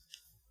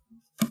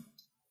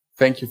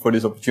thank you for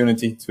this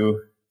opportunity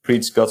to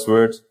preach God's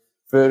word.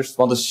 First,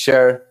 want to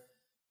share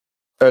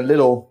a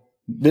little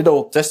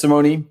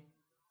testimony.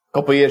 A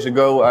couple of years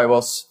ago, I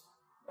was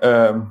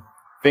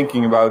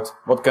thinking about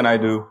what can I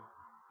do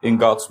in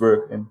God's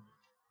work, and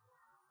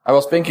I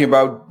was thinking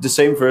about the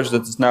same verse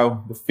that is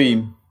now the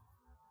theme,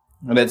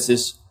 and that's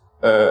this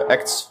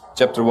Acts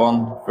chapter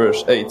 1,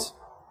 verse 8. It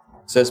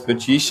says,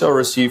 "But ye shall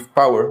receive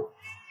power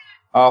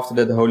after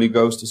that the Holy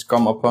Ghost is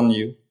come upon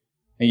you,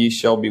 and ye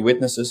shall be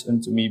witnesses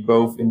unto me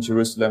both in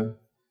Jerusalem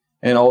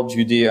and in all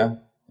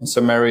Judea and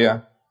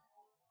Samaria,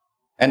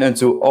 and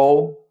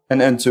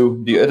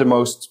unto the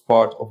uttermost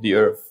part of the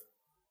earth."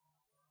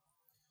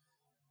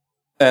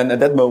 And at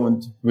that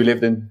moment, we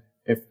lived in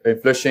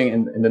Flushing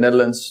in the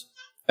Netherlands,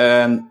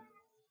 and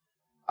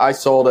I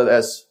saw that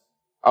as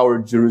our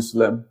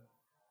Jerusalem.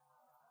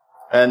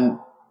 And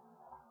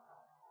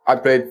I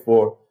prayed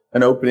for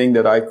an opening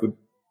that I could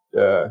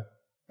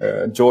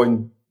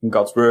join in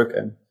God's work,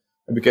 and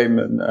I became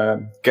a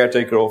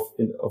caretaker of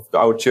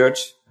our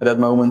church at that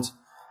moment.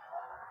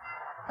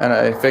 And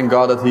I thank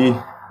God that He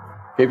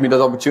gave me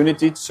that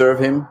opportunity to serve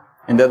Him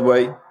in that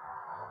way.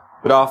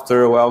 But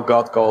after a while,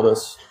 God called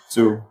us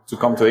to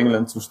come to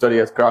England to study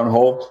at Crown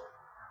Hall.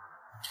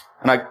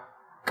 And I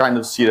kind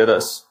of see that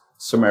as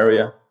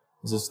Samaria,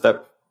 as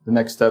the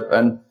next step.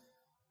 And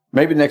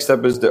maybe the next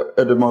step is the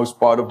uttermost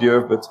part of the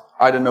earth, but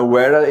I don't know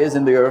where that is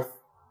in the earth.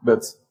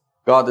 But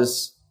God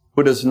has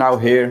put us now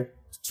here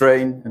to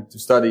train and to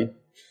study.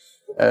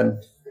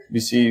 And we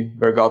see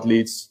where God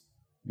leads.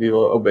 We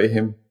will obey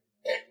Him.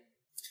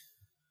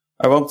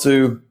 I want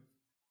to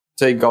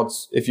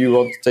if you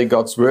want to take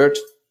God's word,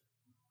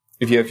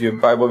 if you have your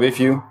Bible with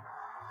you,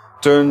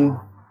 turn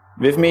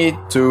with me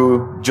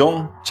to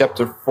John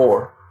chapter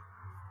 4.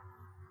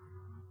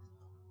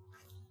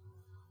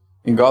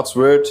 In God's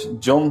word,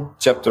 John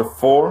chapter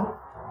 4.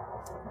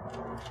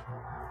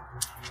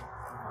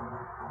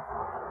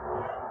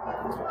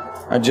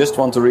 I just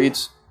want to read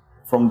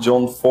from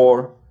John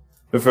 4,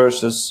 the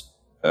verses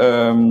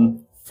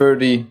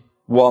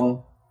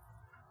 31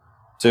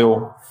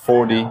 till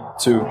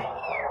 42.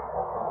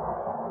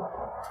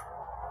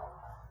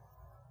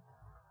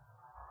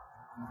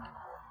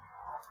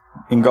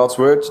 In God's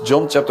word,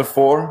 John chapter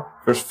 4,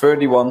 verse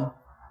 31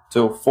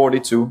 till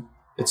 42.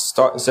 It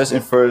says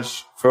in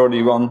verse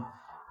 31,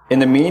 "In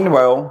the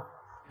meanwhile,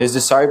 his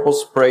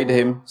disciples prayed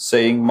him,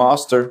 saying,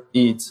 Master,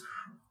 eat.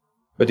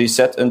 But he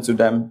said unto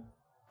them,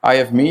 I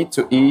have meat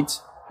to eat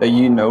that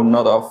ye know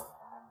not of.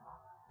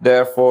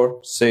 Therefore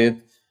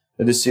said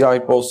the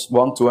disciples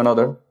one to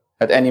another,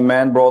 Had any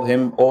man brought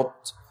him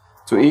aught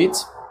to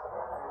eat?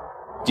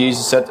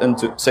 Jesus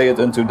saith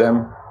unto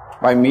them,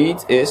 My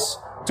meat is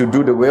to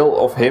do the will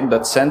of him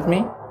that sent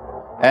me,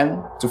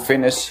 and to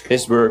finish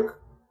his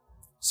work.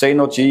 Say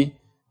not ye,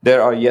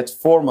 There are yet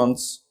 4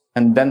 months,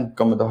 and then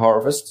cometh the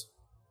harvest?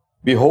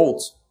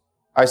 Behold,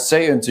 I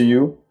say unto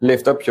you,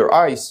 Lift up your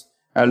eyes,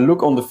 and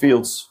look on the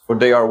fields, for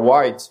they are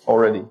white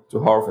already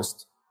to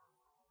harvest.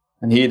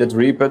 And he that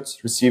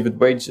reapeth receiveth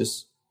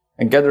wages,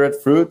 and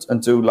gathereth fruit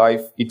unto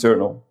life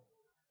eternal,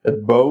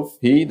 that both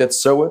he that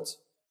soweth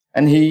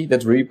and he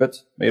that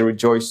reapeth may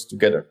rejoice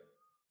together.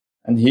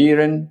 And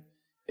herein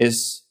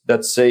is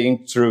that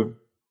saying true,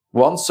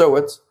 One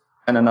soweth,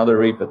 and another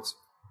reapeth.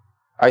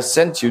 I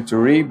sent you to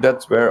reap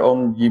that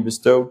whereon ye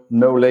bestow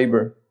no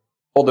labor.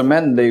 Other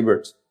men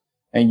labored,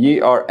 and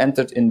ye are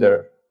entered in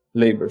their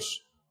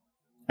labors.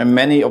 And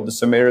many of the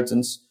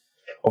Samaritans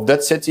of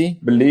that city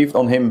believed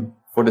on him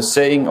for the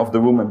saying of the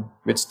woman,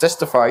 which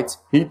testified,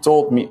 He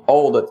told me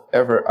all that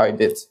ever I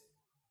did.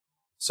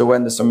 So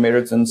when the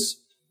Samaritans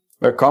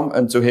were come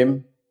unto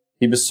him,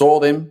 he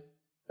besought him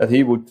that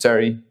he would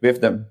tarry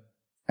with them.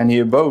 And he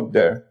abode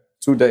there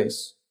 2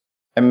 days.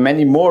 And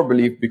many more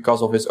believed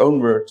because of his own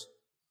word,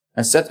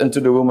 and said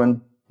unto the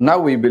woman, Now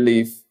we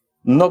believe,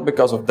 not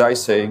because of thy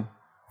saying,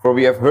 for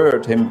we have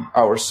heard him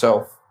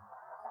ourselves,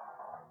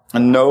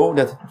 and know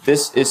that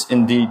this is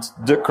indeed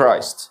the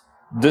Christ,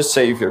 the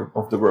Savior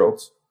of the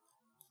world.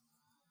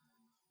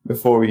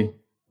 Before we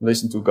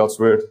listen to God's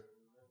word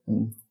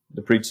and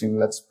the preaching,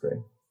 let's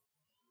pray.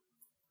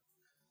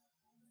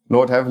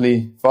 Lord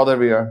Heavenly Father,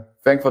 we are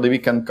thankful that we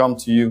can come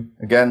to you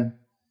again.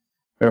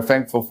 We are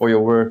thankful for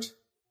your word.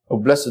 Oh,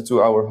 bless it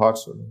to our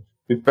hearts, O Lord.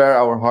 Prepare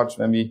our hearts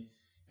when we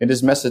hear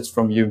this message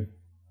from you.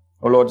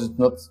 Oh Lord, it's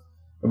not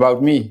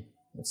about me.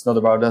 It's not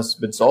about us,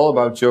 but it's all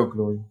about your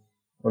glory.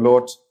 Oh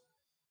Lord,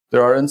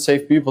 there are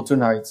unsaved people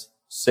tonight.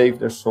 Save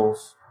their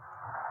souls.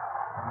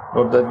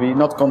 Lord, that we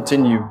not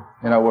continue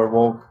in our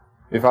walk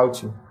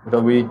without you, but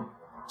that we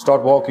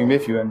start walking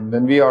with you. And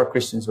when we are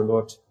Christians, O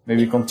Lord, may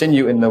we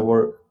continue in the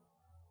work.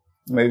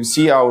 May we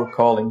see our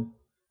calling,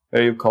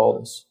 where you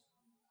called us.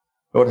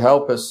 Lord,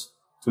 help us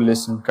to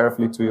listen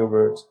carefully to your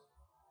word.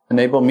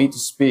 Enable me to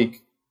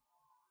speak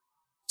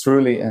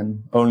truly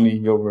and only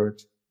your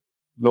word.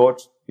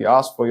 Lord, we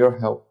ask for your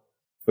help,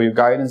 for your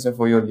guidance and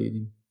for your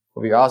leading.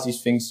 For we ask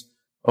these things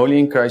only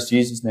in Christ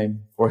Jesus'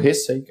 name. For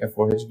his sake and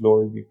for his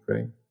glory we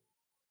pray.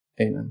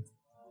 Amen.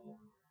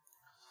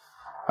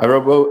 I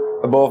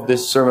wrote above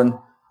this sermon,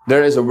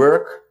 there is a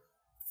work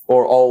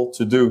or all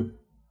to do.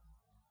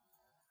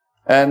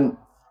 And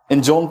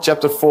in John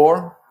chapter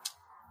 4,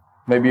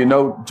 maybe you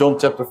know John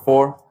chapter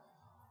 4,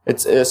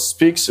 it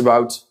speaks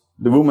about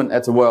the woman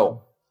at the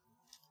well.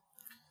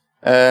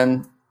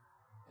 And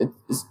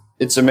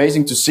it's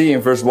amazing to see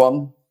in verse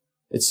 1,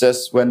 it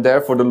says, when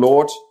therefore the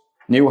Lord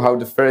knew how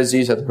the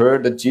Pharisees had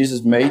heard that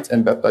Jesus made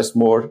and baptized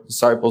more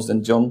disciples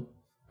than John,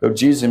 though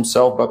Jesus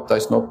himself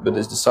baptized not but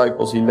his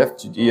disciples, he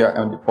left Judea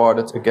and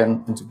departed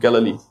again into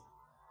Galilee.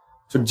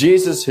 So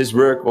Jesus, his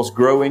work was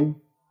growing,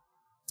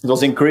 it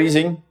was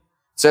increasing.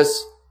 It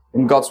says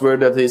in God's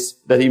word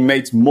that he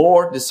made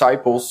more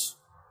disciples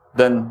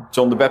than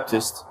John the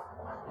Baptist.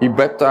 He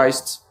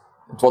baptized,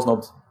 it was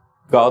not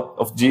God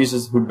of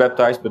Jesus who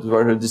baptized, but it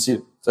were his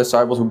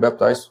disciples who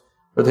baptized.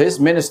 But his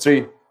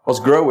ministry was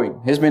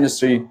growing. His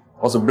ministry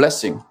was a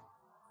blessing.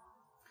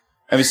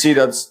 And we see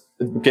that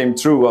it became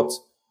true what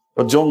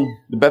John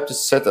the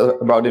Baptist said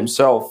about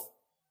himself,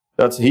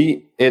 that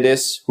he it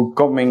is who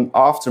coming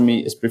after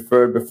me is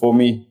preferred before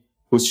me,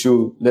 whose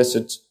shoe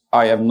lacet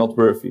I am not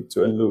worthy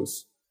to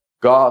unloose.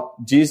 God,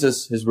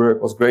 Jesus, his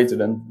work was greater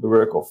than the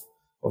work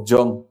of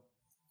John.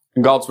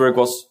 And God's work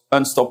was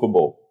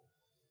unstoppable.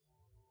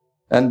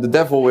 And the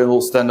devil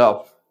will stand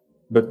up,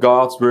 but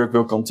God's work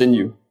will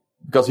continue.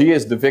 Because he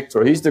is the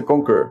victor, he's the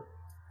conqueror.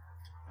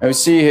 And we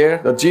see here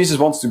that Jesus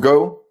wants to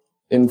go,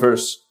 in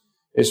verse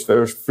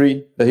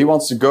 3, that he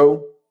wants to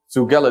go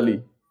to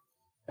Galilee.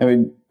 I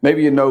mean,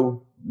 maybe you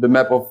know the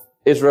map of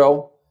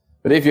Israel,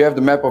 but if you have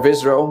the map of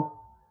Israel,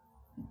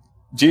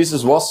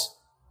 Jesus was,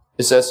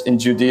 it says, in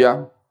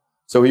Judea.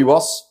 So he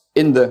was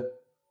in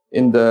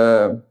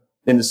the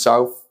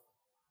south,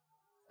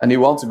 and he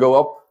wanted to go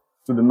up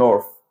to the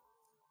north.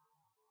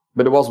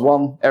 But there was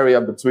one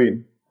area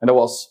between, and that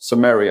was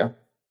Samaria.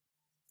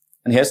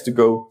 And he has to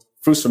go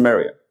through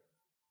Samaria.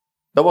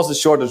 That was the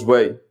shortest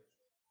way.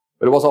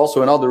 But there was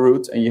also another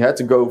route, and you had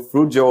to go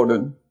through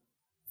Jordan,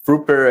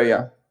 through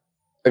Perea,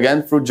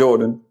 again through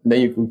Jordan, and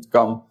then you could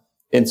come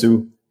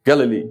into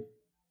Galilee.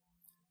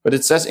 But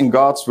it says in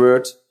God's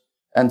word,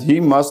 and he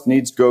must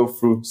needs go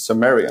through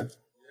Samaria.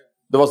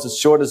 That was the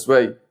shortest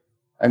way.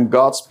 And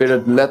God's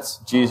Spirit led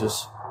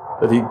Jesus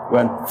that he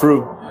went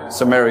through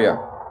Samaria.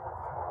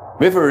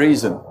 With a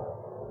reason.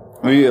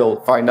 We will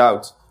find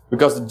out.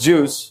 Because the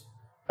Jews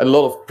had a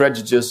lot of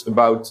prejudice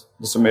about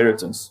the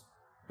Samaritans.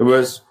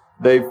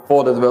 They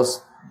thought it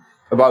was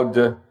about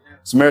the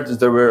Samaritans,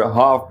 they were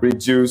half-breed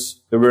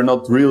Jews. They were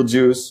not real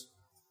Jews.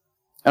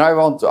 And I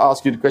want to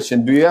ask you the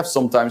question, do you have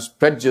sometimes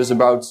prejudice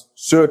about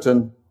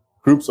certain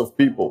groups of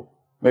people?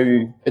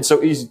 Maybe it's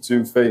so easy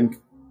to think,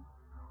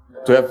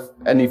 to have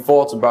any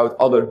thoughts about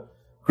other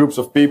groups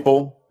of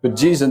people. But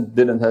Jesus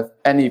didn't have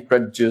any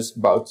prejudice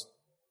about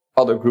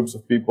other groups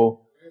of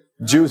people.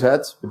 Jews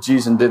had, but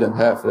Jesus didn't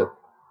have it.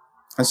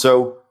 And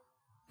so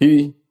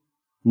he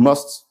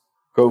must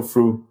go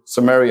through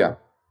Samaria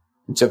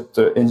in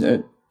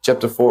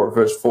chapter 4,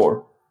 verse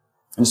 4.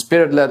 And the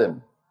Spirit led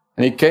him.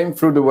 And he came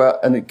through the well,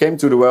 and he came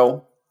to the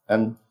well.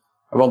 And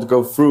I want to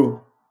go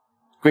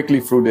quickly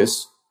through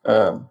this,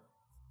 the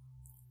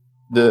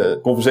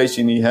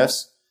conversation he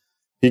has.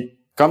 He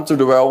come to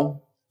the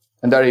well,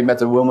 and there he met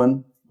the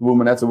woman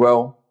at the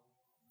well.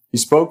 He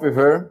spoke with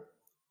her,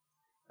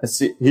 and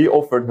he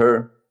offered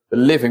her the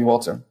living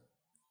water.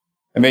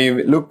 And when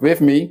you look with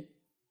me,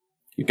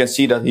 you can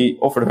see that he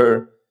offered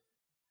her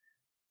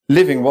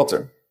living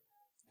water.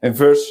 In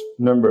verse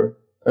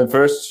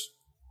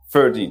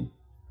 13,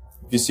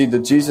 you see that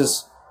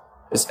Jesus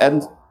is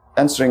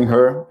answering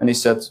her, and he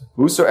said,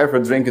 whosoever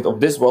drinketh of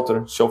this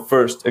water shall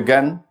thirst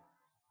again,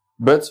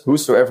 but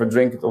whosoever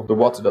drinketh of the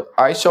water that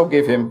I shall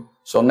give him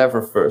shall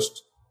never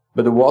thirst.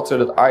 But the water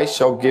that I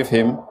shall give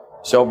him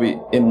shall be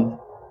in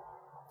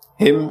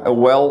him a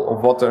well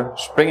of water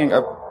springing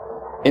up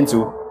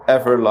into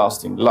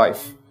everlasting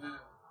life.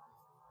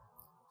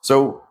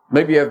 So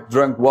maybe you have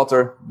drunk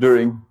water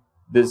during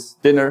this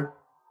dinner,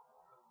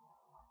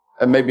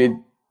 and maybe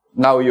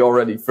now you're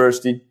already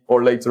thirsty,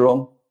 or later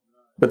on.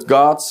 But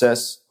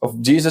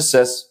Jesus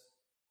says,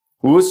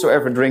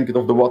 whosoever drinketh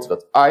of the water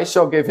that I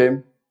shall give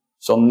him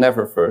shall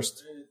never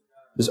thirst.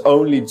 Because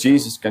only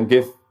Jesus can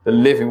give the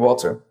living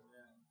water.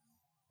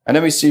 And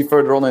then we see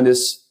further on in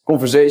this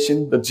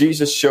conversation that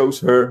Jesus shows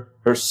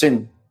her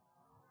sin.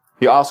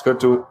 He asked her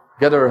to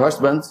get her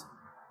husband,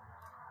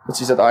 but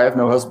she said, I have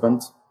no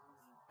husband.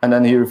 And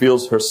then he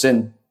reveals her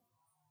sin.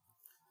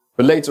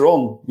 But later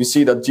on, we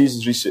see that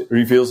Jesus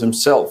reveals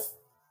himself.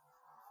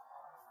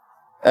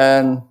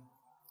 And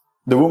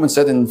the woman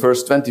said in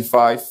verse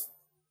 25,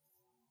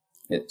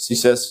 she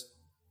says,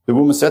 the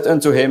woman said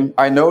unto him,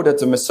 I know that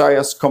the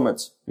Messiah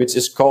cometh, which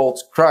is called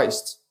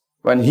Christ.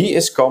 When he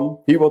is come,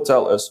 he will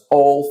tell us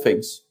all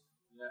things.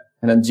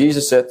 And then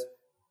Jesus said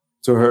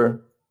to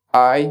her,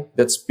 I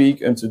that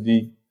speak unto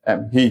thee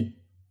am he.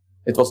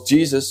 It was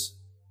Jesus.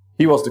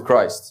 He was the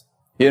Christ.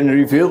 He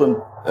revealed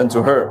him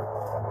unto her.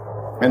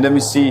 And then we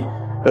see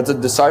that the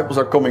disciples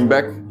are coming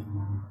back,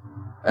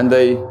 and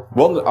they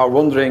are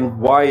wondering,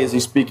 why is he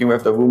speaking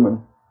with the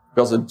woman?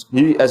 Because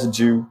he, as a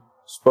Jew,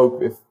 spoke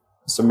with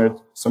a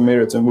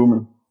Samaritan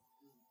woman.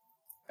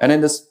 And in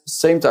the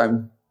same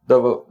time,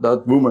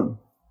 that woman,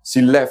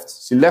 she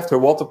left her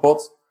water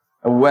pot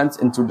and went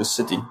into the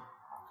city.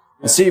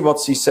 And see what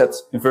she said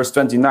in verse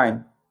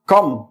 29.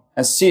 Come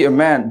and see a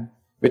man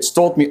which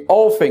told me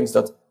all things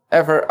that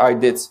ever I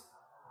did.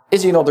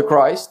 Is he not the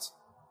Christ?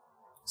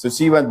 So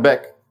she went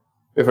back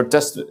with her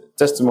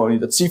testimony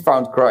that she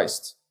found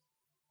Christ.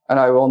 And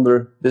I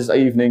wonder this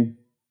evening,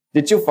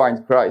 did you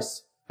find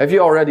Christ? Have you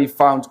already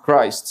found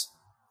Christ?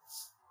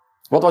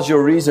 What was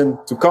your reason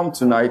to come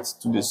tonight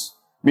to this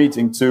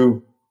meeting,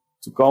 to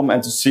come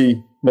and to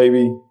see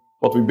maybe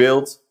what we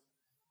built,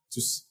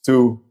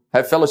 to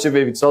have fellowship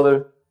with each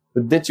other?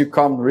 But did you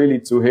come really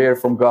to hear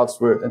from God's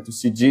word and to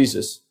see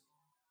Jesus?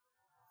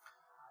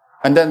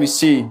 And then we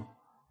see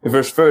in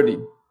verse 30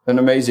 an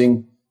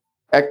amazing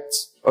act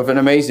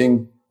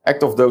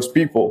of those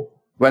people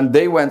when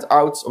they went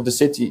out of the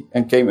city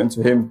and came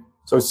unto him.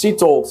 So she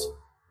told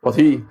what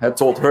he had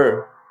told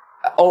her,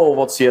 all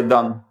what she had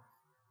done.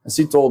 And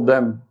she told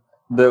them,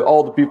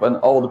 all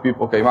the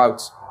people came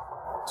out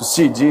to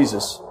see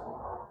Jesus.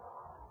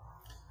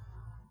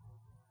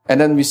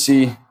 And then we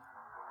see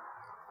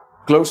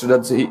closer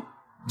that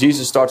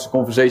Jesus starts a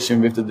conversation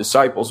with the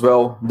disciples.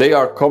 Well, they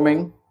are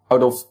coming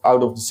out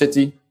of the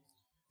city.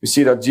 We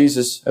see that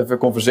Jesus has a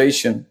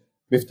conversation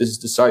with his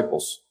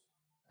disciples.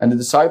 And the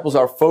disciples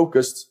are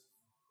focused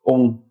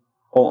on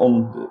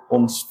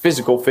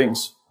physical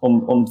things,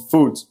 on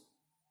food.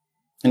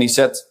 And he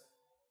said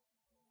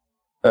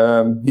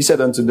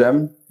unto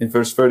them in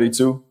verse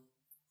 32,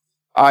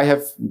 I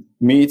have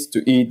meat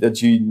to eat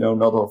that ye know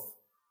not of.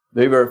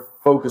 They were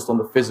focused on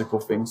the physical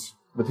things,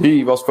 but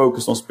he was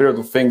focused on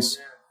spiritual things.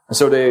 And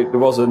so there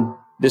was a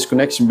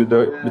disconnection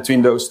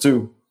between those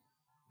two.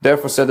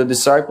 Therefore said the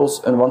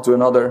disciples and one to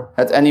another,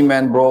 had any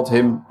man brought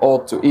him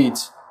aught to eat?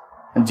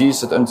 And Jesus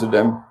said unto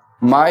them,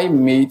 my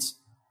meat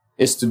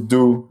is to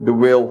do the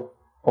will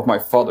of my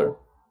Father,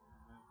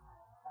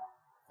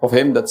 of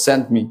him that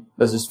sent me,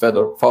 that's his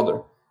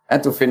Father,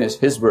 and to finish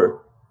his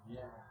work.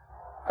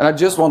 And I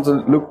just want to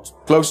look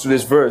close to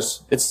this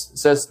verse. It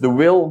says, the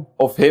will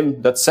of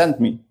him that sent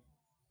me.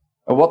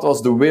 And what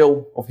was the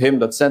will of him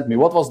that sent me?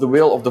 What was the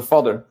will of the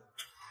Father?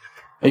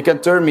 And you can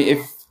turn me,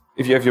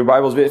 if you have your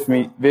Bibles with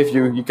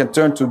you, you can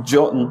turn to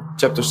John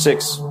chapter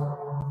 6.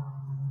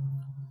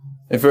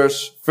 In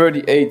verse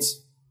 38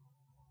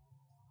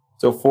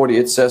 till 40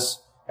 it says,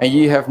 and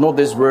ye have not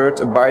this word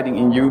abiding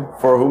in you,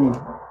 for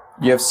whom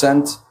ye have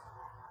sent.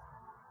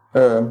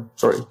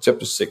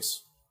 Chapter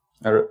 6.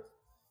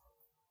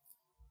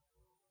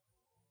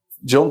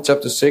 John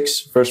chapter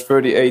 6, verse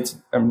 38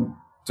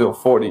 till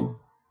 40.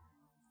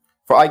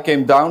 For I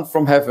came down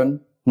from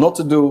heaven, not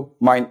to do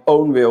mine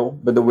own will,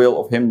 but the will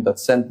of him that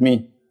sent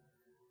me.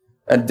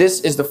 And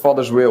this is the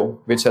Father's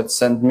will, which hath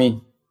sent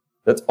me,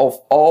 that of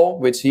all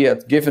which he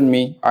hath given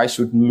me, I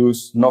should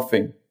lose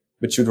nothing,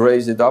 but should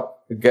raise it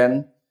up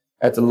again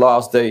at the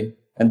last day.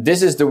 And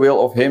this is the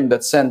will of him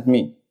that sent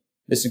me.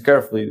 Listen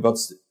carefully, what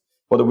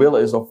the will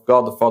is of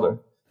God the Father,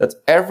 that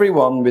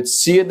everyone which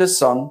seeth the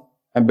Son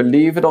and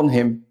believeth on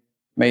him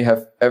may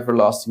have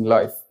everlasting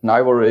life. And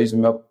I will raise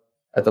him up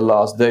at the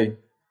last day.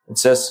 It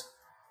says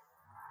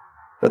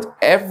that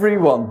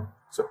everyone,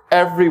 so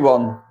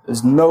everyone,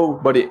 is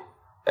nobody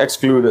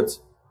excluded,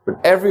 but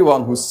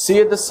everyone who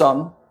seeth the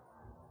Son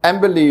and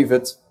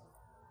believeth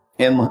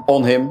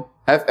on him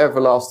have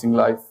everlasting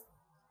life.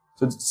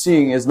 So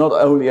seeing is not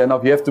only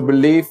enough. You have to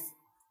believe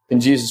in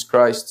Jesus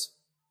Christ,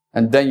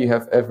 and then you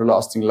have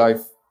everlasting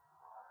life.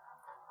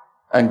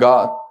 And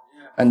God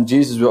and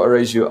Jesus will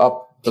raise you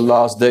up the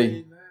last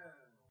day.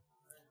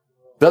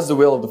 That's the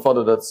will of the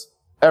Father, that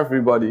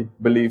everybody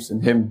believes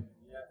in him,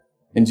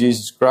 in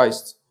Jesus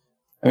Christ.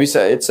 And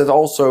it said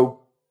also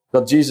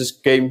that Jesus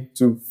came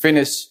to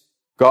finish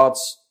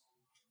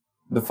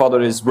the Father,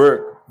 his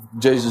work,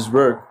 Jesus'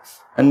 work.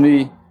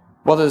 And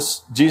what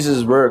is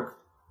Jesus' work?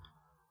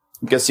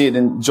 You can see it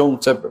in John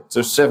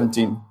chapter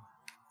 17.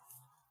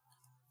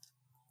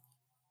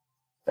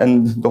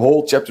 And the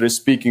whole chapter is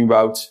speaking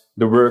about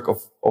the work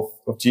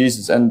of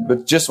Jesus.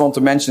 But just want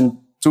to mention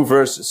two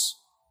verses.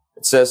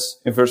 It says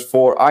in verse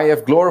 4, I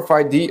have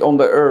glorified thee on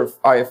the earth.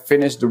 I have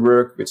finished the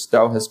work which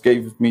thou hast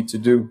given me to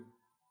do.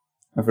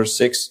 And verse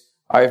 6,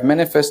 I have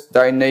manifested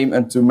thy name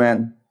unto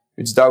men,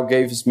 which thou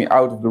gavest me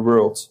out of the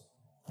world.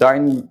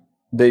 Thine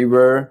they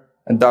were,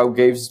 and thou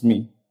gavest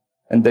me,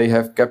 and they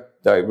have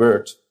kept thy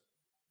word.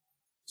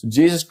 So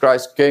Jesus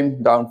Christ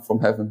came down from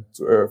heaven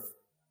to earth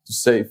to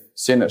save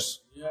sinners.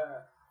 Yeah.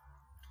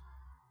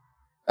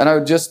 And I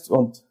just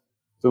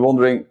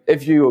wondering,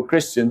 if you are a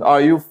Christian,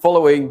 are you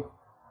following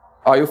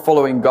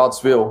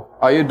God's will?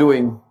 Are you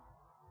doing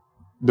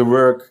the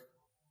work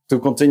to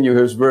continue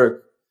his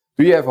work?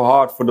 Do you have a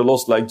heart for the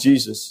lost like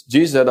Jesus?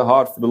 Jesus had a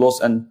heart for the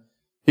lost, and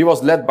he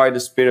was led by the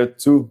Spirit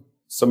to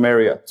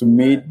Samaria to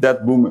meet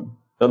that woman,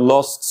 the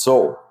lost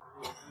soul.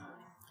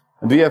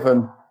 And do you have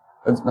a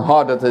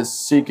heart that is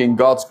seeking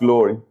God's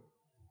glory,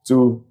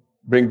 to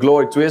bring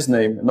glory to his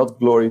name and not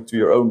glory to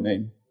your own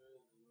name?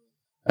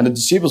 And the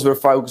disciples were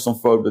focused on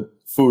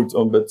food,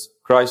 but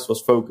Christ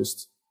was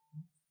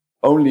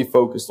only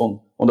focused on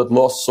that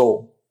lost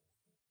soul.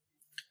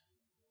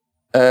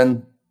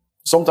 And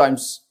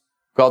sometimes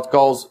God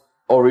calls,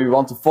 or we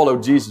want to follow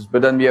Jesus,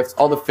 but then we have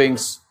other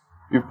things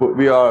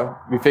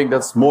we think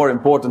that's more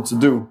important to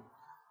do.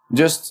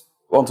 Just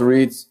want to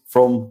read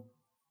from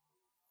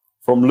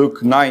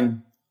Luke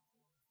 9.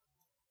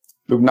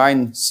 Luke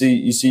 9,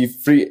 you see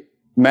 3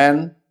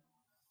 men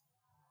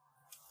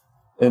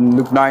in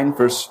Luke 9,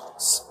 verse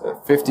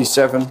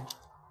 57.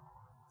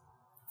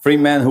 3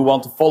 men who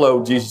want to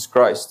follow Jesus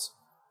Christ,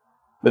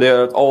 but they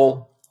had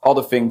all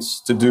other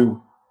things to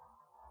do.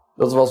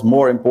 That was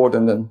more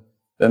important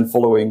than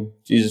following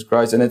Jesus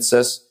Christ. And it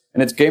says,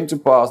 and it came to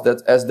pass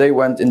that as they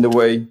went in the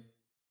way,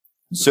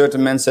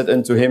 certain men said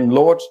unto him,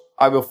 Lord,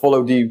 I will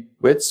follow thee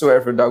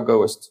whithersoever thou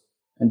goest.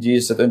 And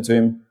Jesus said unto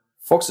him,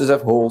 Foxes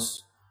have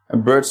holes,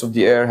 and birds of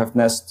the air have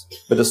nests,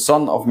 but the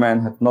Son of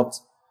Man hath not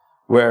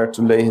where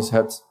to lay his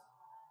head.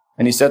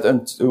 And he said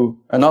unto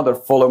another,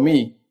 Follow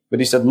me. But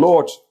he said,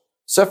 Lord,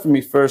 suffer me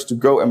first to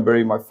go and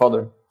bury my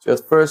father. So at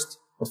first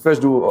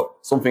do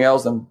something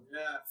else than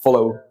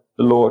follow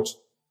the Lord.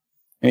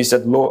 And he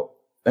said, Lord,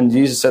 and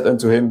Jesus said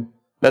unto him,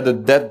 Let the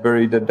dead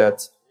bury the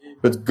dead,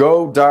 but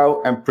go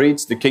thou and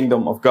preach the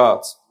kingdom of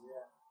God.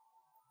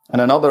 And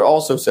another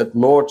also said,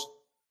 Lord,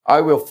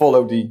 I will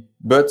follow thee,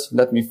 but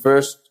let me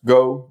first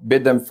go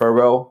bid them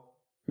farewell,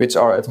 which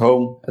are at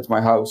home at my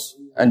house.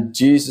 And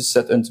Jesus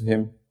said unto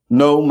him,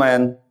 No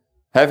man,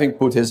 having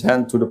put his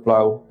hand to the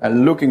plough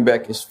and looking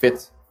back, is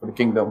fit for the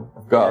kingdom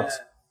of God.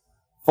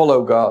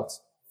 Follow God,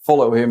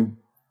 follow him.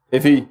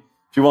 If you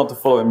want to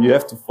follow him, you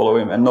have to follow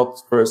him, and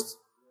not first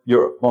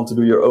you want to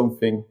do your own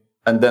thing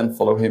and then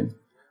follow him.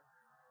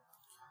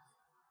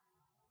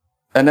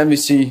 And then we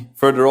see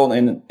further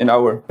on in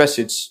our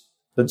passage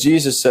that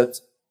Jesus said,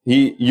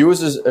 he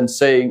uses a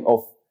saying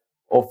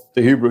of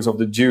the Hebrews, of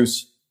the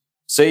Jews.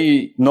 Say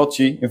ye not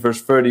ye, in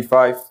verse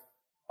 35,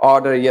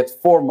 are there yet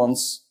 4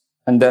 months,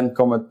 and then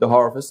cometh the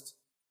harvest?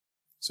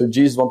 So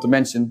Jesus wants to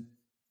mention,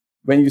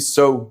 when you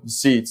sow the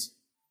seeds,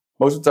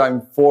 most of the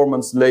time 4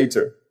 months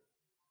later,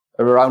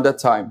 around that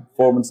time,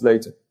 4 months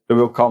later, there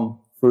will come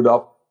fruit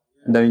up,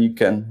 and then you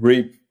can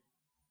reap.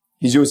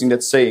 He's using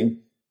that saying.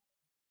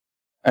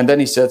 And then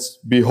he says,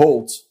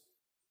 Behold.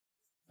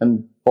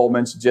 And Paul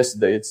mentioned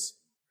yesterday, it's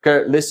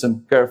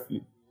listen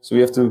carefully. So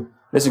we have to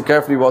listen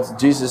carefully what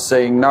Jesus is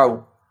saying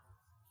now.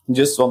 I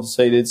just want to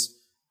say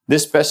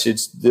this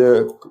passage,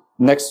 the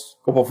next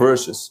couple of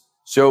verses,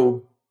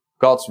 show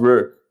God's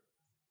work.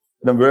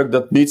 The work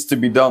that needs to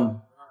be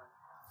done.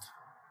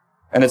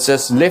 And it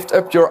says, Lift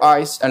up your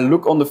eyes and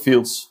look on the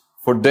fields,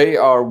 for they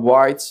are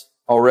white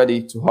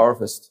already to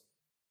harvest.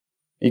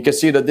 You can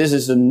see that this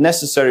is a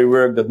necessary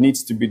work that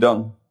needs to be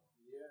done.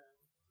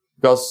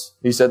 Because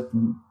he said,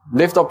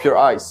 lift up your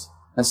eyes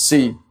and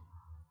see.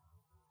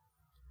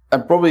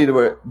 And probably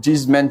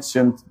Jesus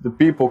mentioned the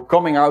people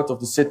coming out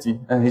of the city,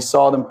 and he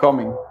saw them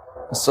coming.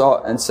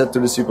 And said to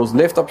the disciples,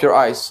 lift up your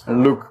eyes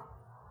and look.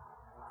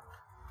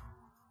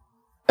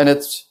 And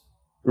it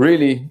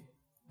really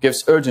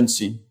gives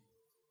urgency.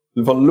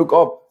 Look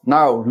up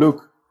now,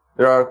 look,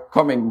 they are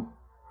coming.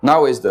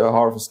 Now is the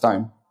harvest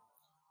time.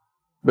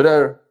 But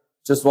they're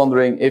just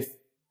wondering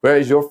where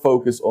is your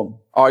focus on?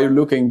 Are you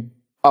looking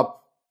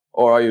up,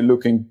 or are you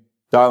looking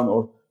down,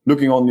 or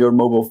looking on your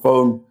mobile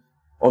phone,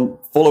 on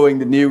following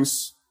the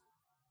news,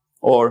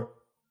 or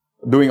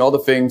doing other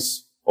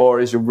things, or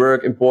is your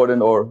work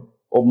important, or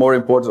more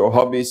important, or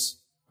hobbies?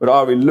 But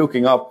are we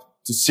looking up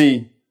to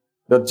see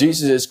that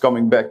Jesus is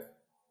coming back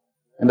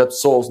and that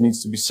souls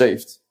needs to be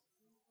saved?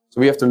 So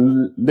we have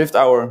to lift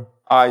our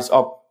eyes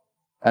up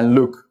and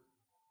look.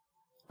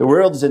 The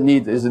world is in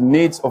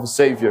need of a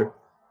Savior.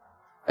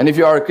 And if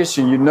you are a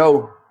Christian, you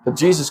know that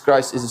Jesus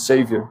Christ is a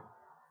Savior.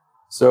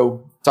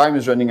 So time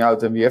is running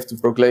out, and we have to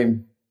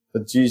proclaim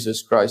that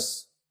Jesus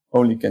Christ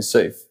only can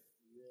save.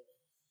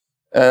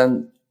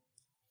 And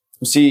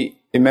we see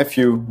in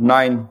Matthew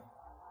 9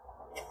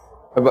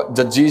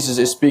 that Jesus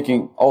is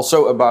speaking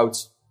also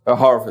about a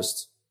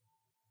harvest.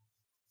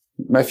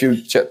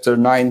 Matthew chapter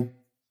 9,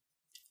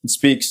 it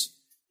speaks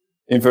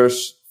in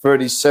verse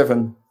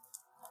 37,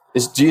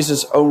 is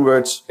Jesus' own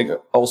words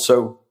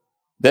also.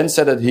 Then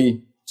said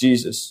he,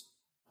 Jesus,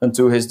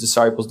 unto his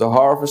disciples, the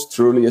harvest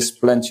truly is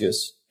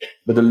plenteous,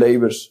 but the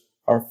laborers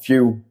are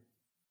few.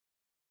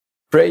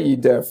 Pray ye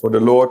therefore the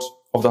Lord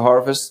of the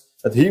harvest,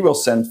 that he will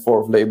send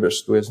forth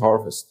laborers to his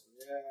harvest.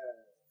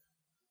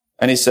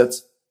 And he said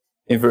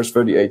in verse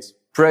 38,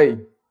 pray.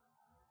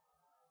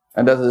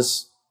 And that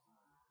is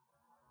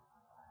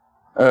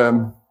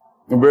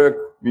work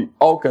we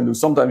all can do.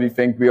 Sometimes we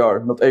think we are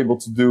not able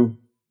to do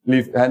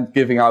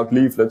giving out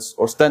leaflets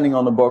or standing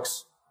on a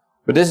box.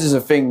 But this is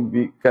a thing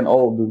we can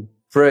all do.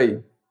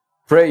 Pray.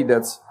 Pray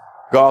that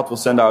God will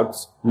send out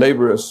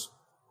laborers.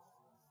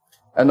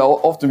 And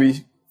often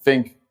we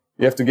think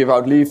we have to give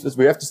out leaflets,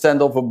 we have to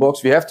stand on a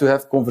box, we have to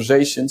have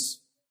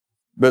conversations.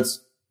 But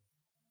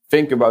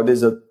think about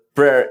this, that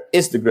prayer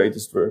is the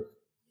greatest work.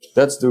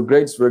 That's the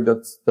greatest work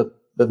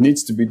that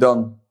needs to be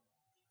done.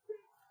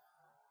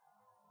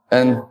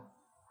 And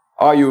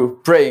are you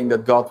praying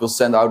that God will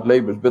send out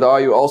laborers? But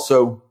are you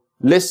also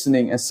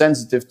listening and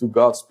sensitive to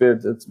God's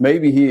Spirit, that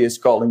maybe He is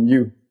calling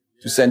you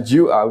to send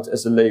you out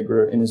as a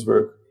laborer in His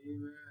work.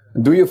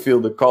 And do you feel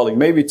the calling?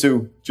 Maybe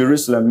to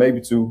Jerusalem, maybe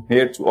to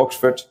here to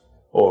Oxford,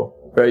 or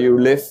where you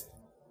live,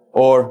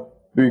 or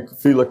do you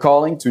feel a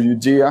calling to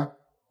Judea,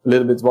 a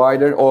little bit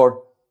wider,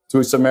 or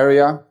to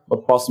Samaria,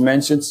 what Pastor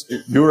mentions,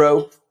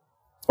 Europe,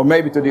 or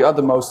maybe to the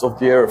uttermost of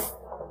the earth?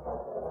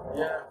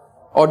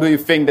 Or do you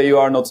think that you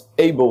are not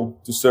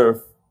able to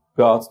serve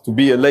God, to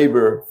be a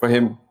laborer for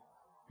Him?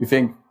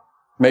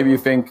 Maybe you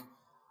think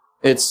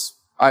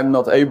I'm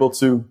not able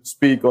to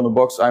speak on the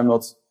box, I'm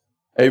not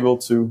able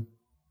to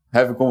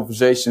have a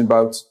conversation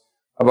about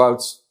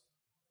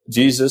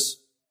Jesus.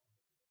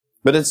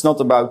 But it's not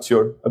about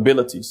your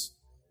abilities.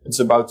 It's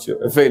about your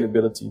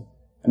availability.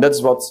 And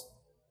that's what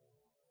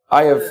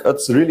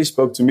that's really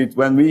spoke to me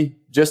when we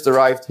just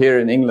arrived here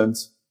in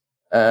England.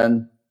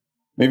 And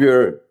maybe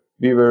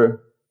we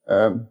were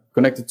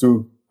connected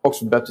to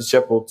Oxford Baptist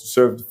Chapel to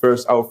serve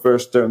our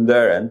first term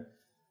there. And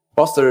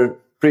Pastor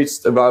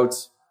preached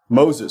about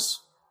Moses.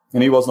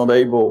 And he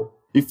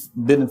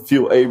didn't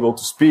feel able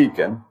to speak.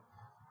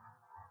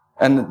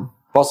 And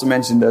Pastor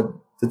mentioned that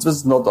it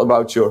was not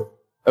about your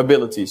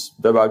abilities,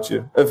 but about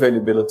your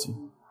availability.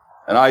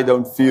 And I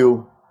don't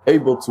feel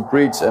able to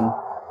preach, and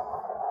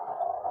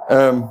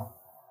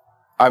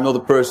I'm not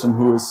a person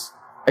who is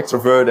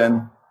extrovert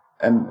and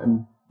a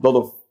lot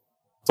of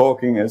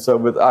talking and so,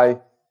 but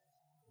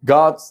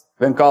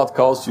when God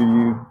calls you,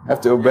 you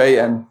have to obey,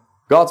 and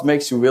God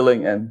makes you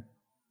willing and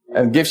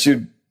gives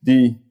you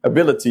the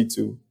ability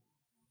to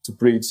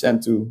preach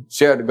and to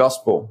share the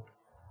gospel.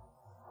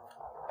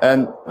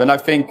 And when I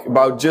think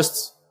about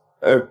just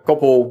a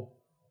couple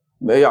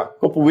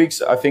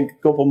weeks,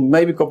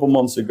 maybe a couple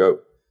months ago,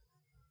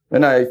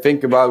 when I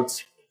think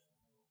about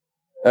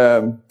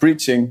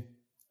preaching,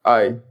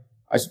 I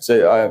should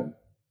say,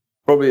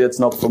 probably it's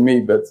not for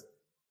me, but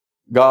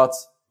God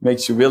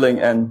makes you willing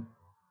and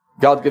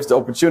God gives the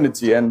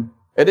opportunity. And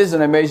it is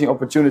an amazing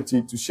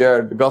opportunity to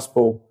share the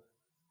gospel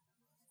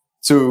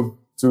to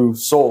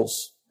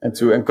souls and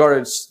to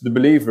encourage the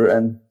believer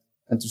and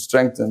to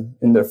strengthen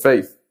in their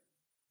faith.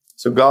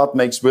 So God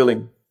makes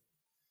willing.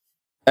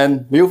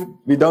 And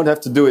we don't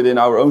have to do it in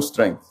our own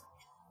strength.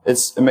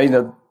 It's amazing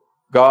that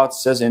God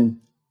says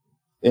in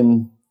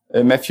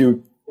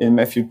Matthew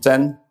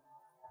 10,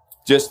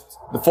 just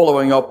the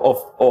following up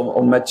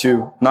on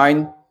Matthew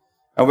 9.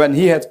 And when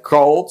He had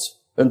called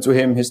unto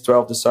Him His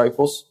 12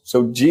 disciples,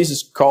 so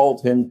Jesus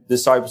called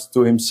disciples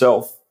to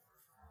Himself.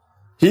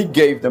 He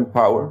gave them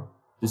power.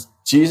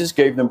 Jesus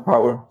gave them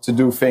power to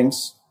do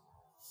things.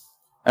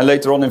 And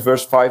later on in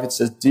verse 5 it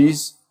says,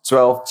 these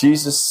 12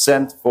 Jesus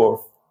sent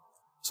forth.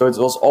 So it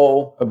was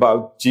all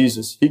about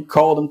Jesus. He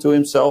called them to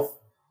Himself.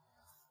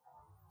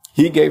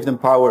 He gave them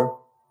power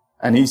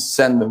and He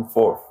sent them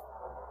forth.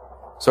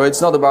 So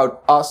it's not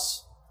about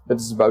us, but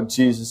it's about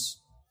Jesus.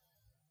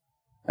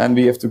 And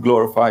we have to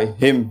glorify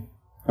Him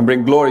and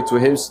bring glory to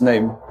His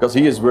name, because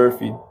He is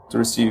worthy to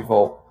receive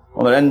all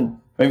honor. And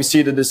when we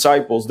see the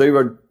disciples, they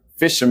were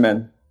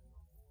fishermen,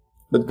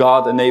 but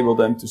God enabled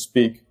them to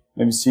speak.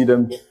 When we see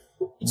them,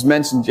 it's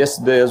mentioned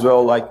yesterday as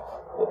well, like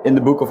in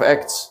the book of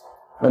Acts,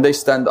 when they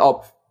stand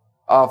up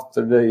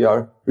after they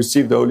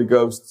received the Holy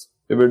Ghost,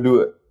 they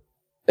were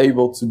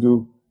able to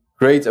do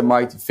great and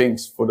mighty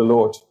things for the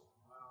Lord.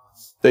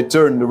 They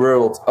turned the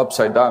world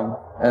upside down,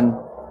 and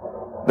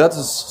that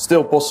is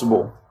still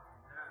possible.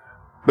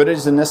 But it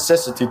is a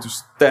necessity to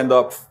stand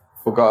up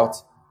for God,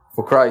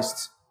 for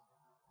Christ.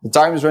 The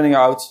time is running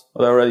out,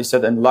 what I already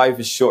said, and life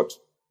is short.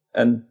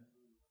 And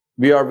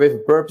we are with a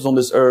purpose on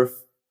this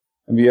earth,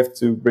 and we have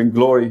to bring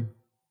glory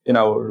in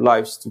our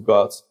lives to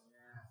God.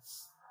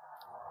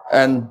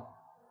 And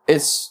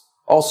it's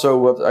also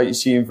what I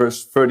see in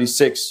verse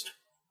 36.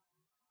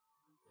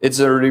 It's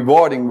a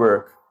rewarding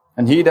work.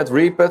 And he that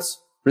reapeth,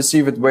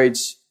 receiveth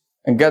wage,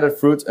 and gathereth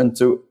fruit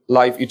unto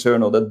life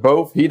eternal, that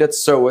both he that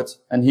soweth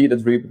and he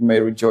that reapeth may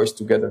rejoice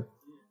together.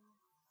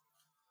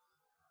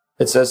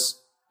 It says,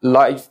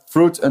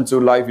 fruit unto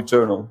life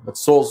eternal, that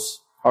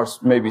souls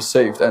may be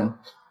saved. And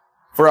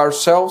for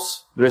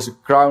ourselves, there is a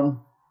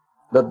crown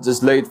that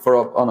is laid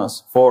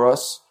for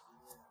us.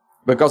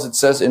 Because it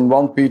says in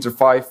 1 Peter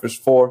 5 verse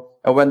 4,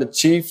 and when the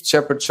chief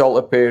shepherd shall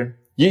appear,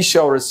 ye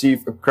shall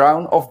receive a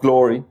crown of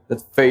glory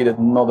that fadeth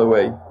not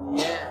away.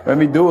 Yeah. When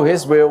we do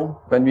His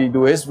will, when we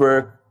do His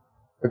work,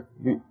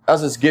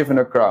 us is given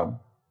a crown.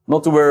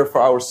 Not to wear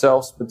for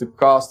ourselves, but to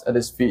cast at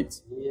His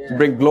feet. Yeah. To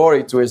bring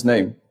glory to His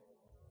name.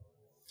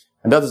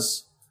 And that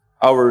is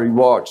our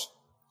reward.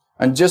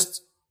 And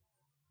just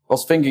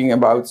was thinking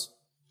about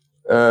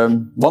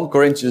 1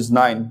 Corinthians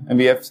 9, and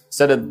we have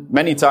said it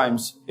many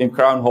times in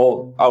Crown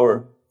Hall,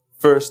 the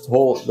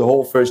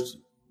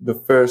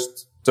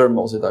first term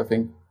was it, I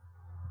think.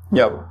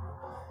 Yeah.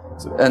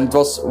 And it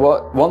was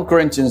 1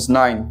 Corinthians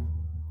 9.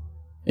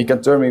 You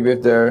can turn me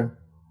with there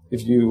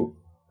if you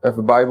have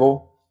a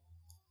Bible.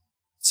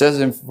 It says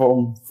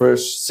from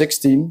verse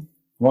 16,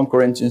 1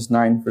 Corinthians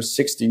 9 verse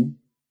 16,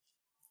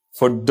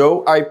 for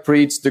though I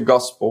preach the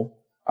gospel,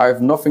 I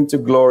have nothing to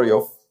glory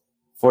of,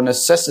 for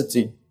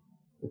necessity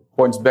It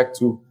points back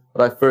to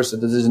what I first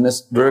said. It is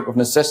a work of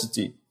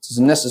necessity. It is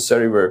a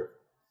necessary work.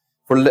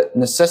 For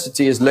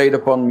necessity is laid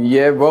upon me.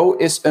 Yea, woe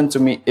is unto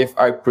me if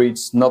I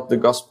preach not the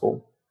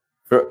gospel.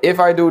 For if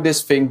I do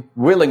this thing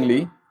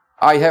willingly,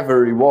 I have a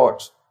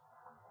reward.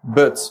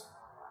 But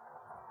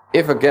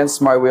if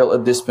against my will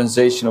a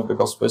dispensation of the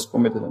gospel is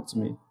committed unto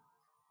me.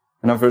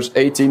 And in verse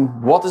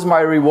 18, what is my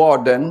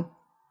reward then?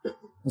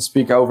 And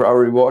speak over our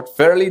reward.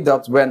 Verily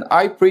that when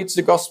I preach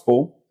the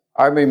gospel,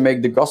 I may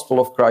make the gospel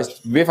of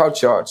Christ without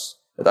charge,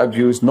 that I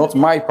abuse not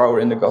my power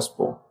in the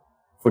gospel.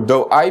 For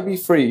though I be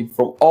free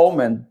from all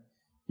men,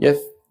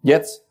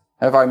 yet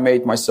have I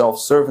made myself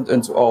servant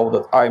unto all,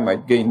 that I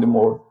might gain the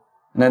more.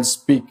 And then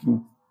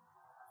speaking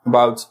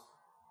about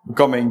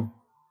becoming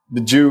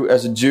the Jew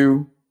as a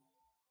Jew,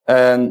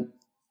 and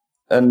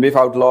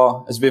without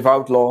law as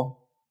without law,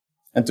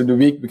 and to the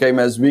weak became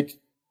as weak,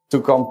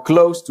 to come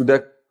close to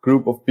that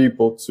group of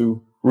people,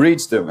 to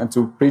reach them and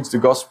to preach the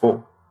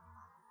gospel.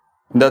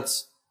 And that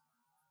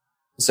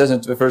it says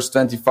in verse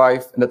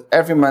 25, and that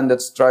every man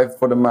that strive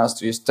for the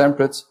mastery is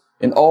temperate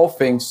in all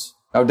things.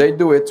 Now they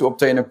do it to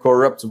obtain a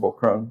corruptible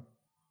crown.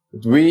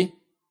 But we,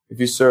 if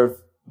we serve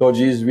Lord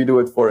Jesus, we do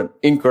it for an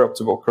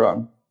incorruptible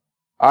crown.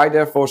 I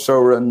therefore so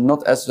run,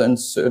 not as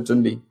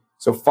uncertainly,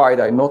 so fight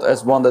I, not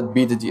as one that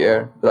beateth the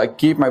air, but I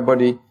keep my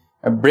body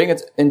and bring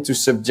it into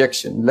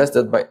subjection, lest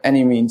that by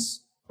any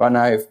means, when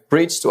I have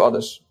preached to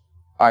others,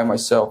 I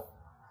myself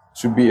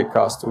should be a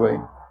castaway.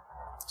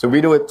 So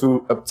we do it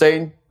to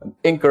obtain an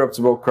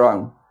incorruptible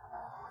crown.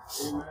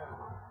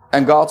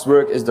 And God's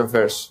work is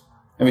diverse.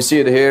 And we see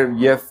it here.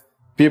 You have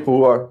people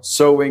who are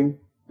sowing,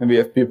 and we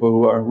have people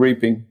who are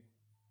reaping.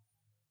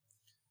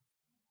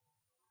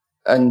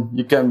 And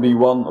you can be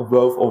one of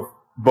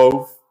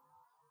both,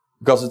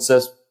 because it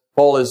says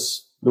Paul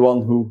is the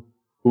one who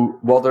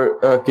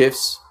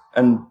gives,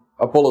 and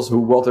Apollos who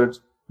watered,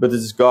 but it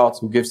is God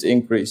who gives the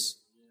increase.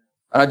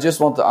 And I just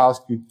want to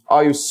ask you,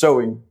 are you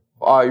sowing?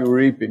 Or are you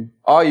reaping?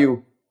 Are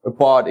you a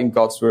part in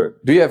God's work?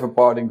 Do you have a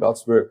part in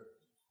God's work?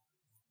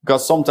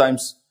 Because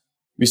sometimes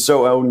we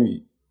sow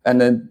only. And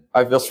then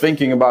I was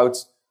thinking about,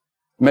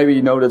 maybe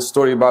you know that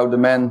story about the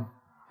man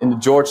in the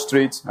George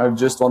Street. I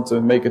just want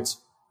to make it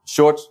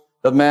short.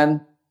 That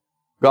man,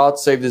 God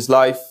saved his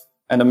life,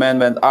 and the man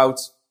went out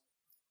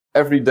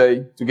every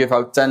day to give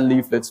out 10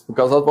 leaflets,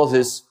 because that was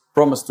his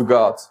promise to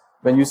God.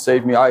 When you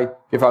save me, I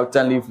give out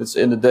 10 leaflets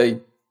in a day.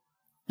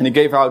 And he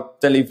gave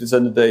out 10 leaflets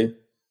in a day.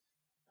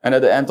 And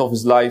at the end of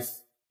his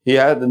life, he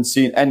hadn't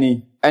seen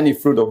any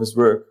fruit of his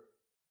work.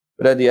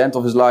 But at the end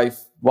of his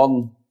life,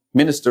 one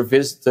minister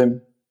visited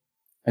him,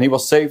 and he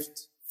was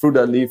saved through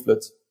that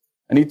leaflet.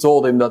 And he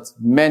told him that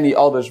many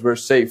others were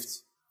saved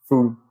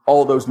through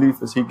all those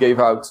leaflets he gave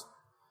out.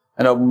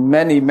 And that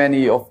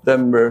many of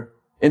them were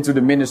into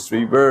the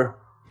ministry, were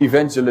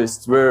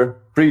evangelists,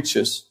 were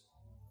preachers.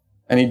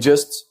 And he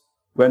just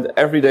went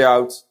every day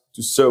out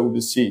to sow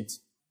the seed.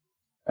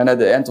 And at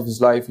the end of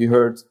his life, he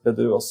heard that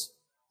there was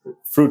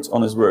fruit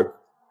on his work.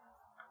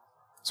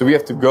 So we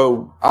have to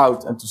go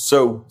out and to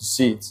sow the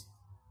seed.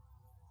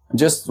 And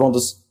just want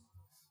this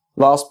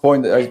last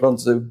point that I want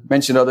to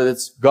mention, that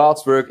it's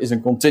God's work is a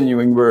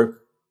continuing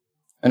work.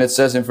 And it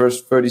says in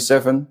verse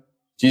 37,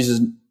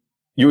 Jesus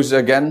uses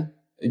again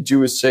a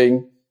Jewish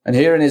saying, and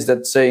herein is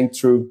that saying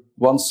true,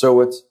 one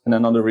soweth and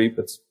another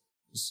reapeth.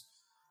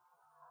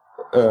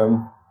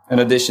 In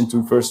addition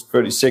to verse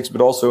 36,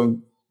 but also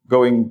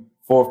going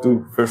forth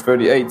to verse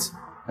 38.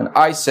 And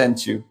I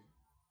sent you.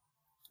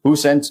 Who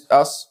sent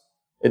us?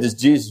 It is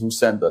Jesus who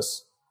sent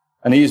us.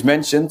 And he is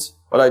mentioned,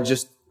 what I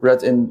just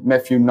read in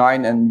Matthew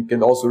 9, and you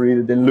can also read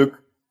it in Luke,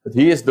 that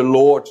he is the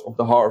Lord of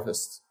the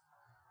harvest.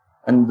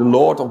 And the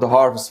Lord of the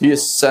harvest, he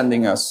is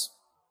sending us,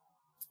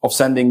 of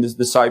sending the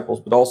disciples,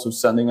 but also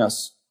sending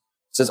us.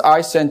 It says,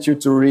 I sent you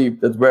to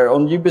reap, that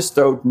whereon ye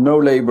bestowed no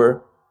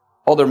labor,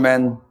 other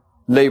men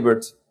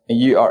labored, and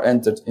ye are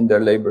entered in their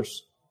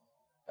labors.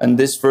 And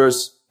this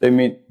verse,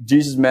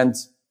 Jesus meant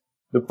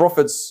the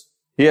prophets,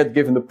 he had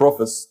given the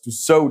prophets to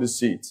sow the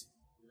seed.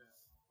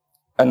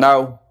 And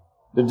now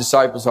the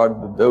disciples are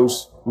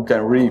those who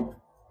can reap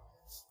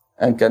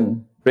and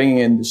can bring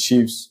in the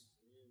sheaves.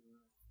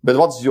 But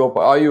what's your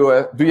part?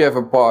 Do you have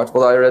a part?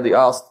 What I already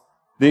asked.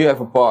 Do you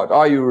have a part?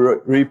 Are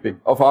you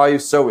reaping? Or are you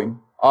sowing?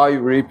 Are you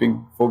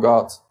reaping for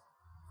God?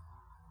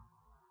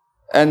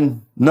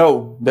 And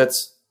know that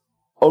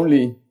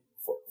only,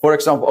 for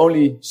example,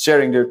 only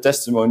sharing their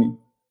testimony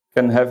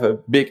can have a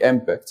big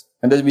impact.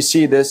 And as we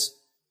see this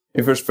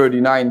in verse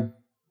 39,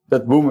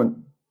 that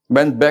woman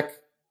went back,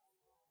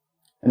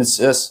 and it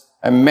says,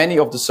 and many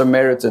of the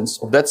Samaritans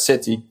of that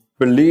city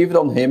believed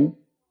on him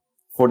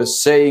for the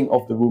saying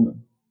of the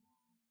woman,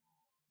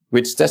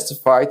 which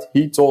testified,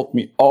 he told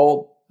me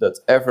all that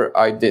ever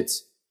I did.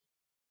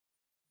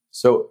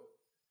 So,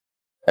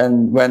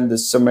 and when the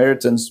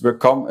Samaritans were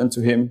come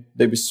unto him,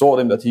 they besought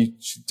him that he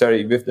should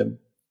tarry with them.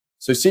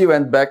 So she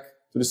went back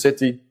to the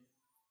city,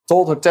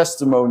 told her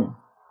testimony,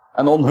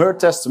 and on her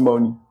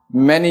testimony,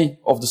 many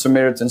of the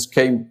Samaritans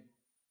came.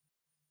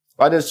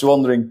 I'm just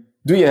wondering,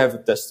 do you have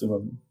a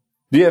testimony?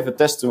 Do you have a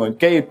testimony?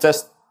 Can you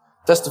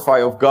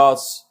testify of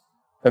God's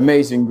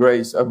amazing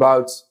grace,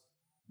 about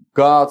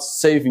God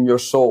saving your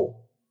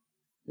soul.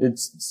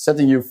 It's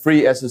setting you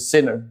free as a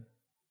sinner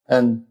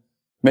and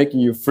making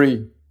you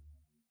free.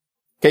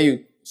 Can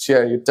you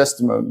share your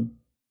testimony?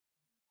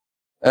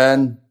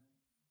 And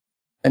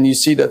you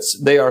see that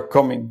they are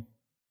coming.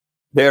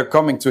 They are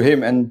coming to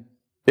him, and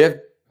they have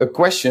a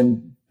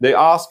question. They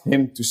ask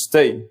him to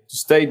stay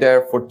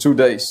there for 2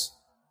 days,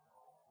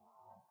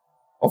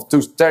 of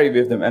to tarry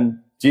with them.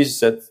 And Jesus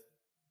said,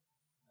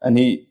 and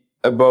he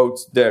abode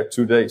there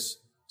 2 days.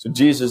 So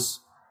Jesus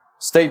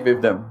stayed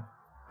with them.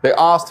 They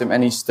asked him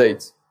and he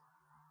stayed.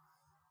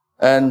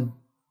 And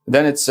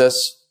then it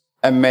says,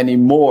 and many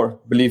more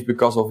believed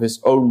because of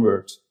his own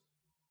word.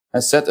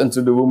 And said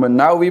unto the woman,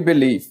 now we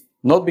believe,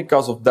 not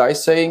because of thy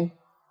saying,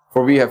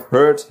 for we have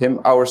heard him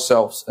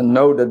ourselves, and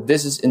know that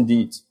this is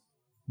indeed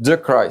the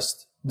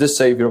Christ, the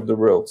Savior of the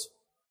world.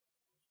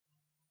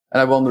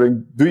 And I'm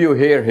wondering, do you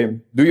hear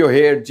him? Do you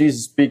hear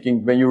Jesus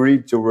speaking when you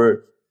read your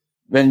word?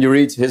 When you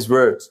read his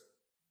word?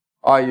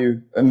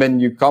 And when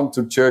you come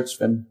to church,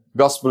 when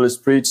gospel is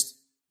preached,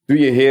 do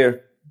you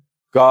hear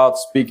God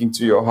speaking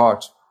to your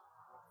heart?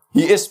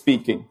 He is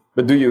speaking,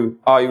 but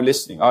are you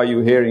listening? Are you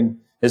hearing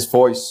his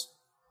voice?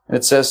 And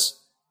it says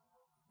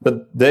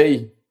that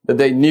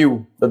they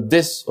knew that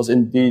this was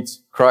indeed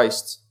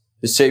Christ,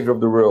 the Savior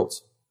of the world.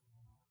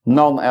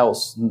 None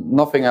else,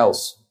 nothing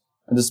else.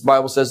 And this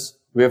Bible says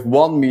we have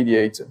one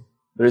mediator.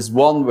 There is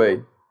one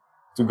way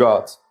to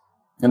God.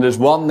 And there's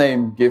one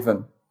name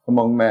given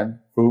among men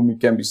for whom we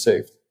can be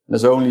saved. And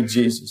there's only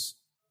Jesus.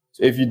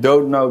 So if you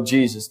don't know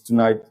Jesus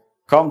tonight,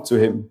 come to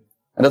him.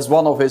 And that's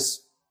one of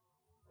his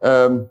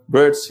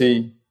words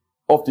he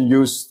often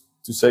used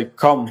to say,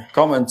 come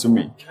unto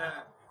me.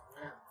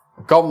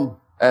 Come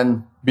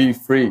and be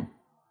free.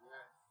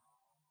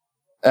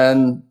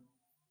 And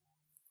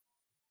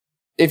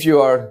if you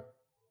are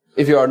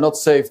not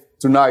saved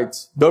tonight,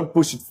 don't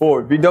push it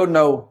forward. We don't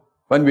know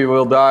when we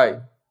will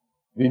die.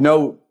 We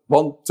know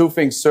two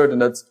things certain,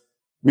 that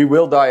we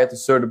will die at a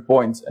certain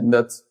point, and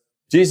that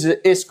Jesus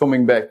is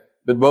coming back.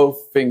 But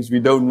both things we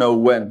don't know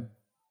when.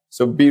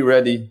 So be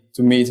ready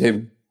to meet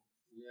him.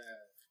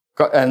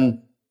 Yeah.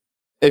 And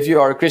if you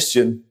are a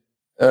Christian,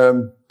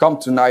 come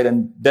tonight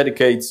and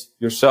dedicate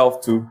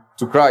yourself to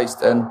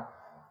Christ and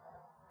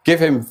give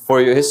him for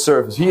his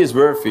service. He is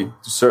worthy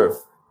to serve.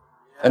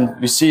 And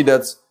we see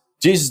that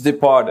Jesus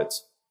departed.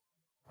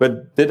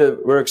 But did the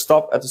work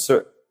stop at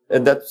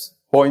that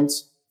point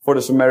for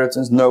the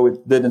Samaritans? No,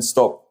 it didn't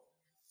stop.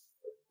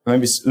 When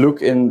we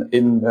look in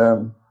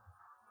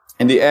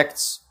the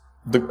Acts,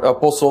 the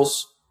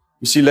apostles,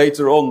 we see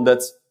later on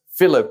that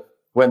Philip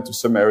went to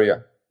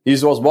Samaria. He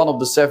was one of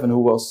the 7 who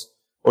was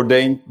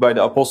ordained by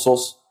the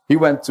apostles. He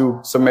went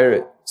to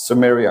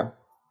Samaria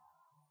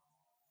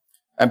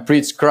and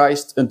preached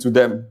Christ unto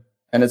them.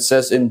 And it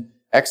says in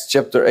Acts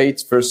chapter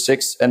 8, verse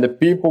 6, and the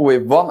people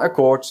with one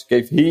accord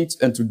gave heed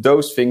unto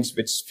those things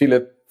which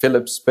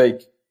Philip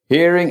spake,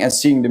 hearing and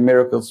seeing the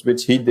miracles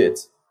which he did.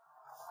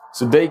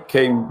 So they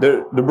came,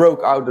 there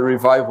broke out the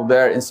revival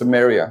there in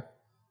Samaria.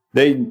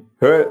 They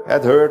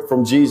had heard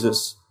from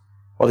Jesus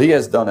what he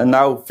has done. And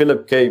now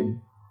Philip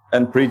came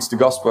and preached the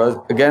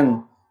gospel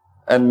again,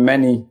 and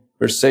many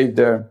were saved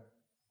there.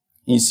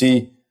 You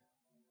see,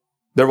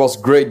 there was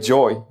great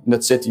joy in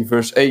that city,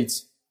 verse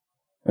 8.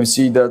 And we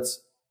see that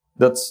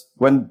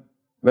when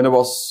it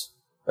was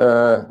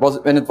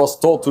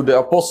told to the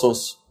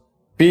apostles,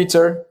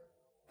 Peter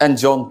and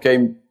John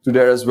came to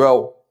there as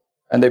well.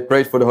 And they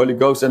prayed for the Holy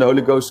Ghost, and the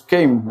Holy Ghost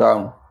came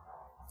down.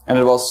 And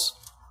it was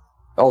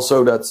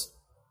also that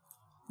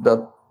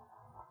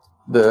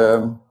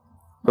there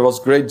was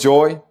great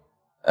joy.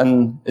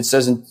 And it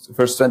says in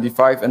verse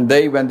 25, and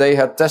when they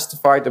had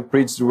testified and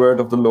preached the word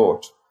of the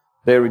Lord,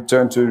 they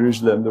returned to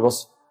Jerusalem. There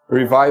was a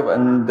revival,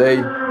 and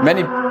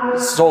many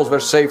souls were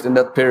saved in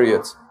that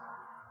period.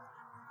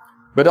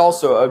 But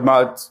also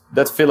about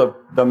that Philip,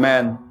 the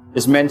man,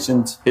 is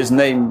mentioned his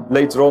name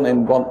later on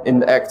in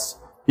the Acts.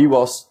 He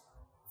was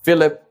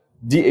Philip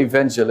the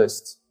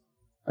evangelist.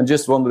 I'm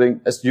just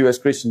wondering, as you as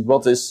Christians,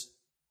 what is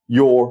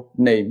your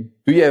name?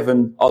 Do you have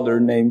an other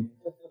name?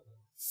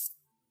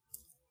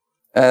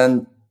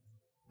 And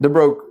there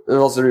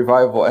was a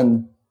revival,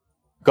 and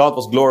God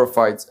was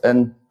glorified.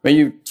 And when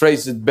you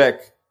trace it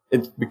back,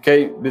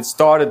 it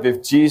started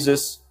with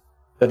Jesus,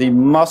 that he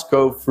must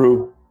go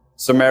through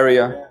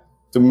Samaria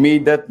to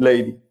meet that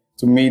lady,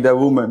 to meet that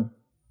woman.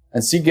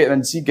 And she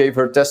gave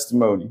her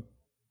testimony.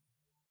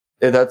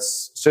 It had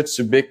such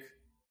a big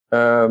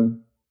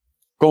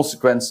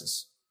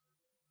consequences.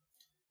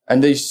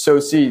 And they so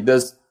see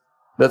that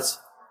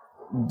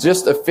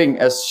just a thing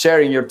as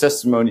sharing your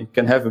testimony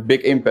can have a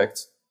big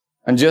impact.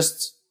 And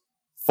just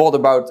thought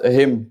about a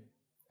hymn,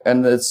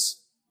 and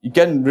you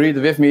can read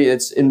it with me.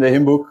 It's in the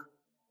hymn book.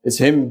 It's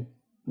hymn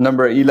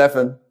number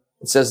 11.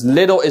 It says,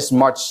 little is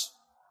much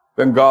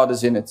when God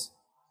is in it.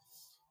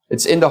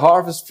 It's in the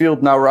harvest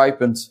field now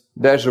ripened.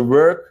 There's a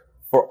work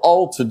for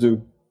all to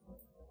do.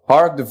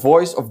 Hark, the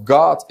voice of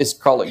God is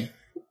calling.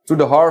 To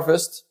the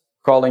harvest,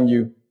 calling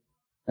you.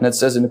 And it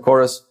says in the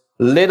chorus,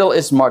 little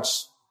is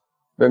much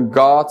when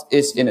God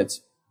is in it.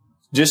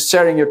 Just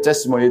sharing your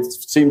testimony, it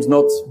seems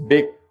not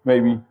big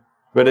maybe,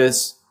 but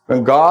it's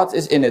when God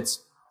is in it,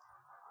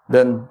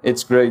 then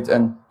it's great.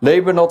 And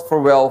labor not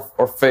for wealth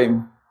or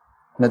fame.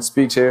 And it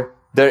speaks here,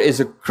 there is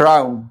a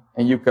crown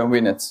and you can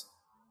win it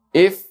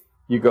if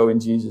you go in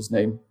Jesus'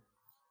 name.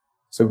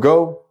 So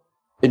go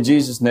in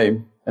Jesus'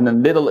 name, and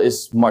then little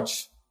is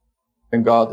much when God